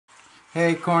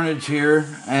Hey, Carnage here,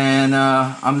 and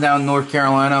I'm down in North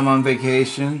Carolina. I'm on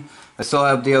vacation. I still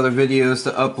have the other videos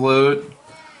to upload.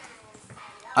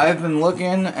 I've been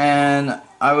looking, and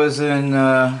I was in,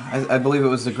 I believe it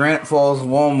was the Granite Falls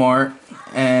Walmart,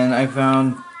 and I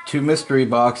found two mystery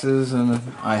boxes, and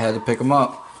I had to pick them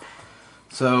up.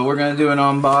 So we're going to do an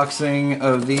unboxing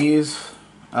of these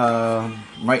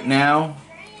right now.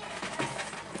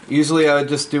 Usually I would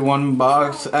just do one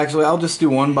box. Actually, I'll just do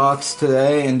one box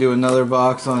today and do another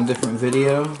box on a different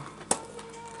video.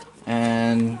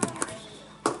 And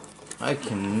I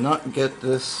cannot get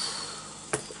this.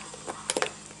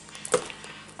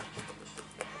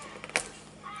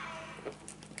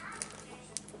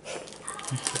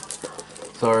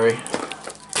 Sorry.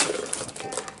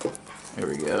 Here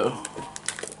we go.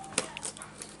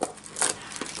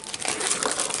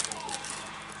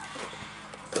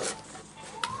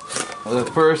 The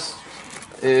first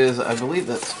is, I believe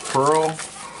that's Pearl.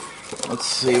 Let's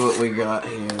see what we got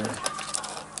here.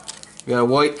 We got a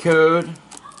white code.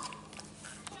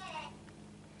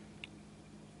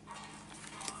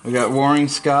 We got Roaring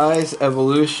Skies,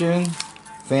 Evolution,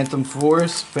 Phantom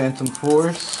Force,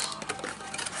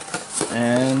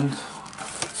 and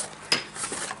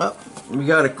we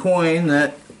got a coin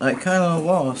that I kind of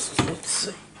lost. Let's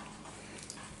see.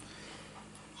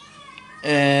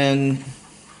 And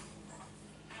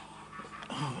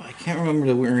I can't remember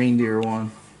the reindeer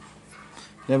one.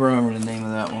 Never remember the name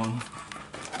of that one.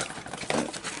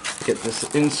 Get this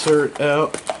insert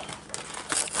out.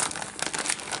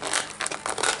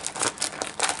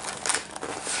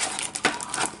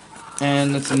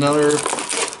 And it's another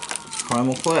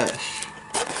Primal Clash.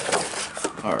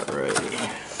 Alrighty.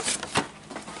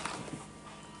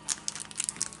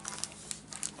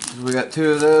 So we got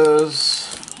two of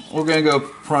those. We're gonna go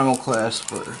Primal Clash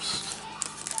first.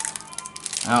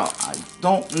 Now, I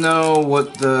don't know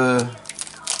what the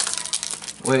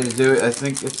way to do it. I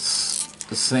think it's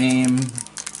the same.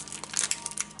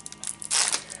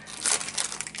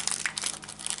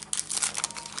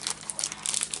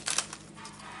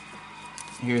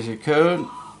 Here's your code.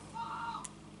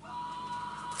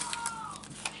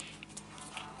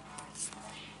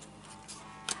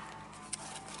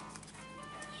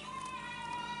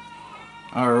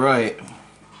 Alright.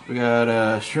 We got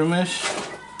Shroomish,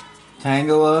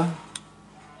 Tangela,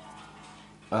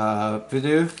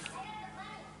 Bidoof,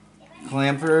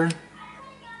 Clamper,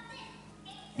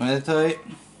 Meditite,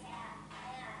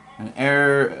 an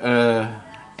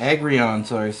Agrion,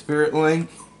 sorry, Spirit Link,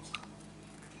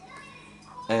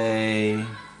 a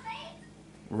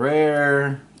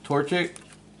rare Torchic,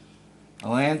 a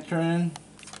Lantern,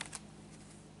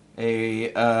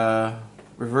 a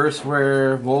reverse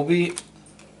rare Volbeat,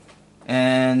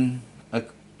 and a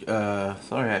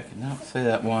sorry, I cannot say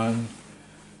that one.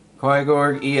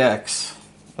 Quigorg EX.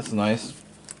 That's nice. I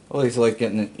always like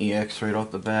getting an EX right off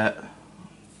the bat.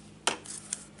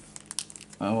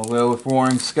 We'll go with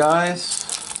Roaring Skies.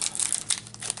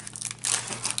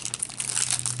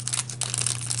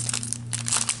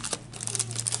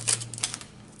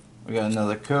 We got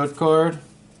another code card.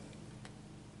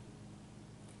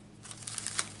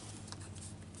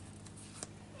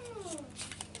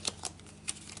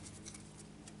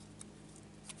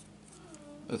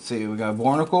 Let's see, we got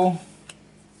Bornicle,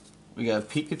 we got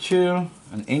Pikachu,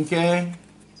 an Inkay,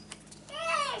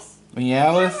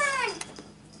 Meowth,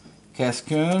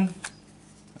 Cascoon,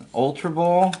 an Ultra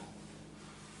Ball,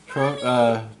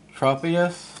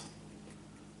 Tropius,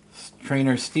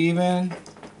 Trainer Steven,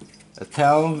 a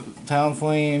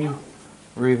Talonflame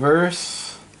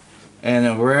Reverse, and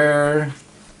a rare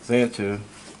Xantu.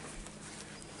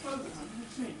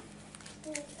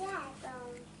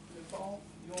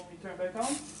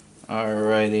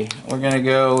 Alrighty, we're gonna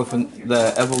go with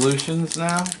the evolutions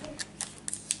now.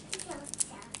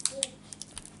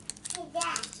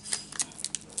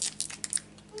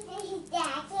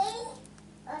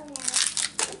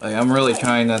 I'm really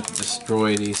trying not to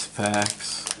destroy these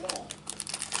packs.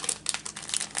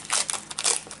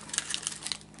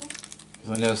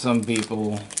 I know some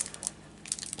people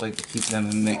like to keep them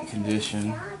in mint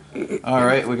condition.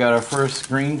 Alright, we got our first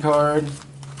green card.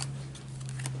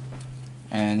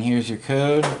 And here's your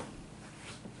code.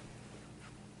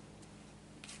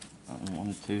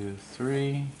 1, 2,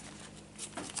 3,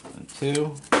 and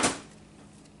 2.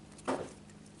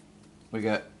 We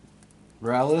got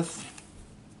Rowlith,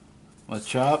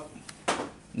 Machop,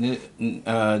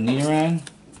 Nidoran,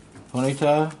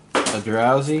 Ponyta, a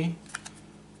Drowsy,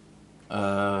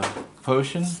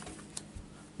 Potion,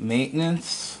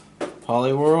 Maintenance,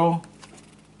 Poliwhirl.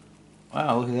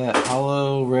 Wow, look at that.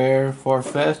 Holo Rare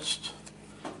Farfetch'd,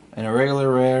 and a regular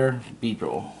rare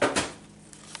Beedrill.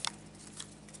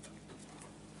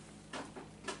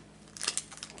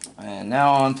 And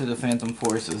now on to the Phantom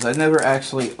Forces. I never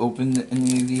actually opened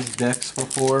any of these decks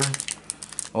before.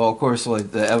 Well, of course,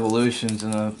 like the Evolutions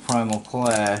and the Primal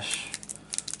Clash,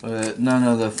 but none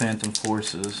of the Phantom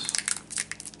Forces.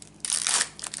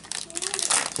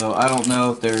 So I don't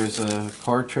know if there's a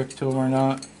card trick to them or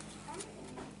not.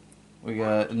 We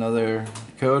got another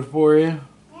code for you.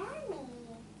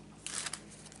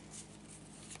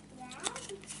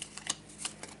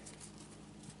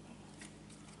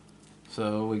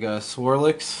 So we got a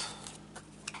Swirlix,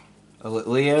 a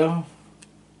Litleo,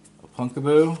 a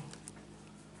Punkaboo,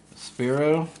 a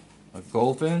Spearow, a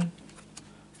Gulpin,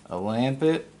 a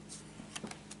Lampet,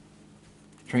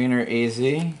 Trainer AZ,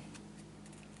 a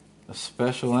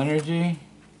Special Energy,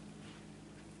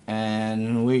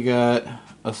 and we got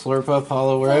a Slurpuff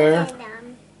Hollow Rare.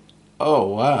 Oh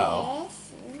wow!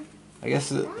 I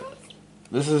guess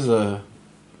this is a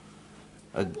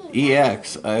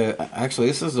EX. Actually,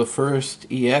 this is the first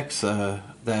EX that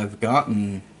I've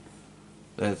gotten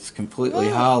that's completely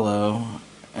hollow,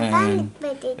 and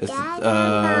it's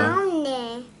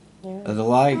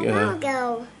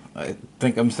Adeliga. I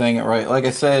think I'm saying it right. Like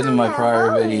I said in my prior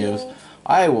videos,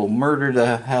 I will murder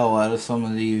the hell out of some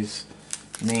of these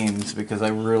names because I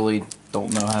really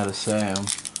don't know how to say them.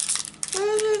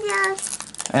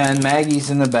 And Maggie's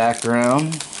in the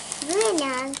background.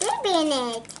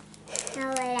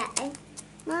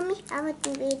 Mommy, I want to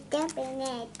be jumping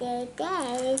at the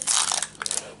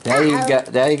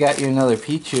Daddy got you another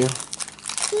Pichu.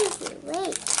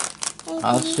 Wait.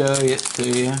 I'll show it to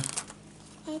you.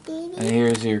 And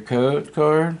here's your code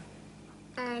card.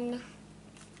 And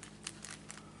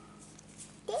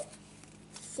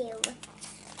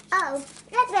oh,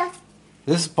 that's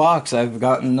This box I've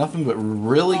gotten nothing but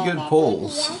really good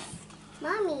pulls.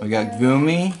 We got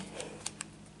Goomy,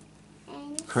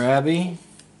 Krabby,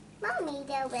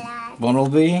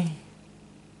 Bunnelby,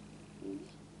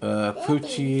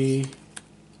 Poochie,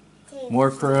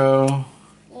 Morcrow,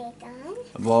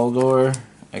 a Baldor,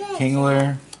 a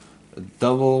Kingler, a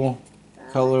double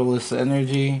colorless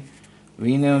energy,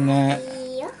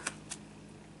 Venonat,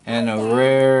 and a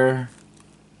rare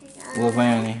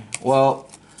Lavani. Well,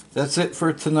 that's it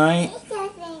for tonight.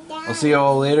 I'll see you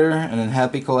all later, and then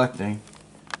happy collecting.